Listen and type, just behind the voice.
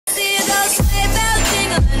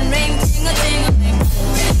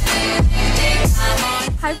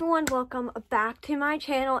Hi everyone, welcome back to my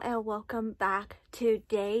channel and welcome back to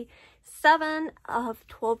day 7 of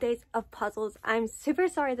 12 days of puzzles. I'm super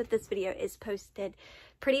sorry that this video is posted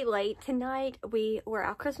pretty late tonight. We were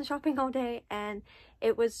out Christmas shopping all day and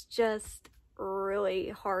it was just really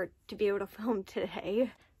hard to be able to film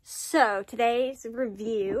today. So today's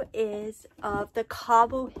review is of the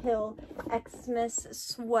COBBLE XMAS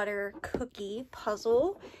sweater cookie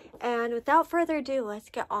puzzle. And without further ado,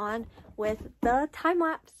 let's get on with the time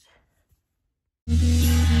lapse.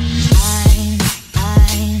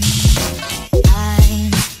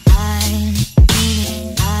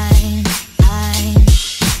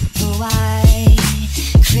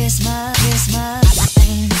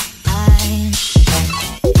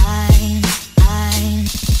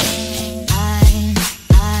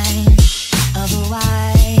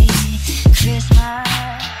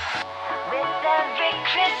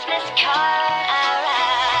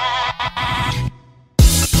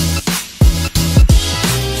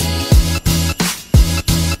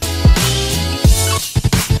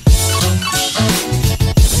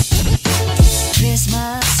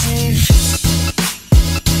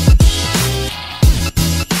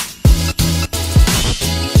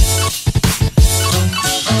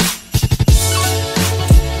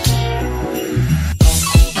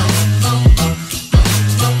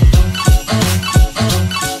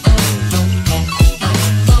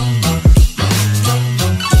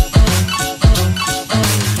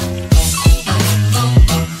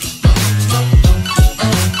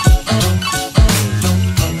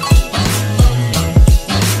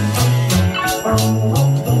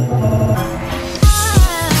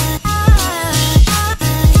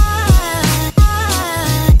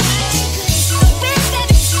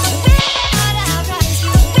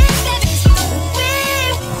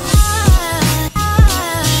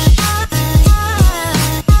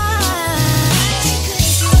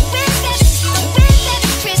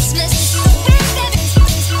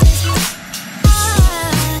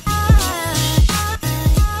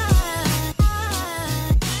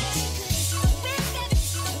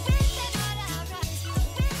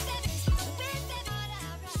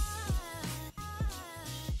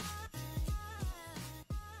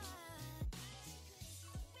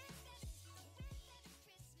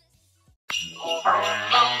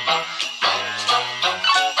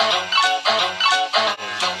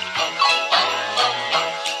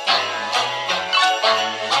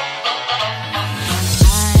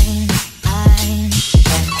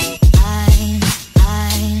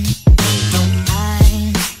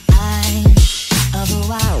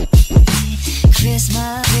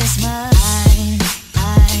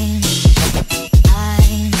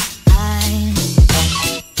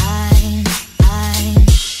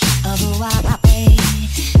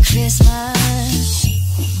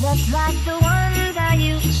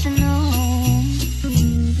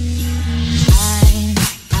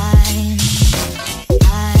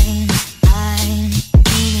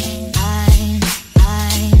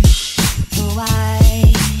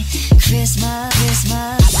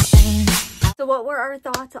 So what were our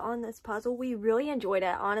thoughts on this puzzle? We really enjoyed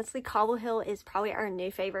it. Honestly, COBBLE is probably our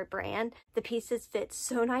new favorite brand. The pieces fit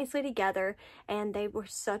so nicely together and they were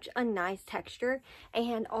such a nice texture.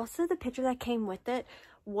 And also the picture that came with it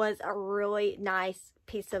was a really nice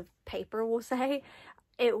piece of paper, we'll say.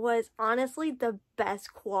 It was honestly the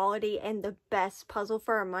best quality and the best puzzle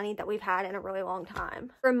for our money that we've had in a really long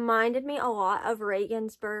time. Reminded me a lot of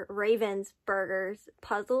Ravensburger's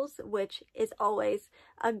puzzles, which is always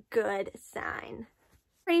a good sign.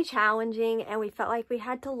 Pretty challenging, and we felt like we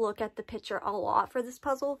had to look at the picture a lot for this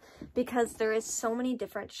puzzle because there is so many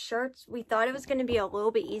different shirts. We thought it was going to be a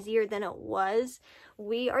little bit easier than it was.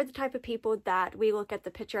 We are the type of people that we look at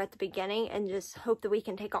the picture at the beginning and just hope that we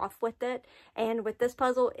can take off with it. And with this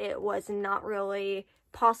puzzle, it was not really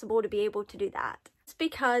possible to be able to do that. It's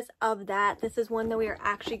because of that, this is one that we are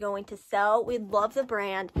actually going to sell. We love the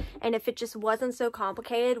brand, and if it just wasn't so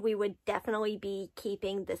complicated, we would definitely be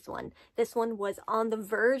keeping this one. This one was on the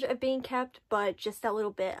verge of being kept, but just a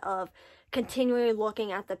little bit of continually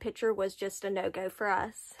looking at the picture was just a no-go for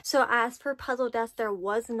us. So as for puzzle dust, there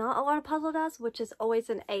was not a lot of puzzle dust, which is always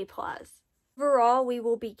an A+. Overall, we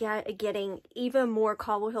will be getting even more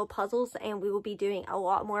COBBLE puzzles, and we will be doing a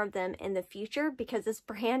lot more of them in the future because this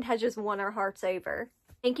brand has just won our hearts over.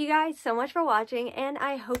 Thank you guys so much for watching, and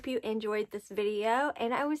I hope you enjoyed this video,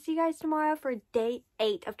 and I will see you guys tomorrow for day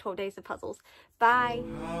 8 of 12 Days of Puzzles. Bye!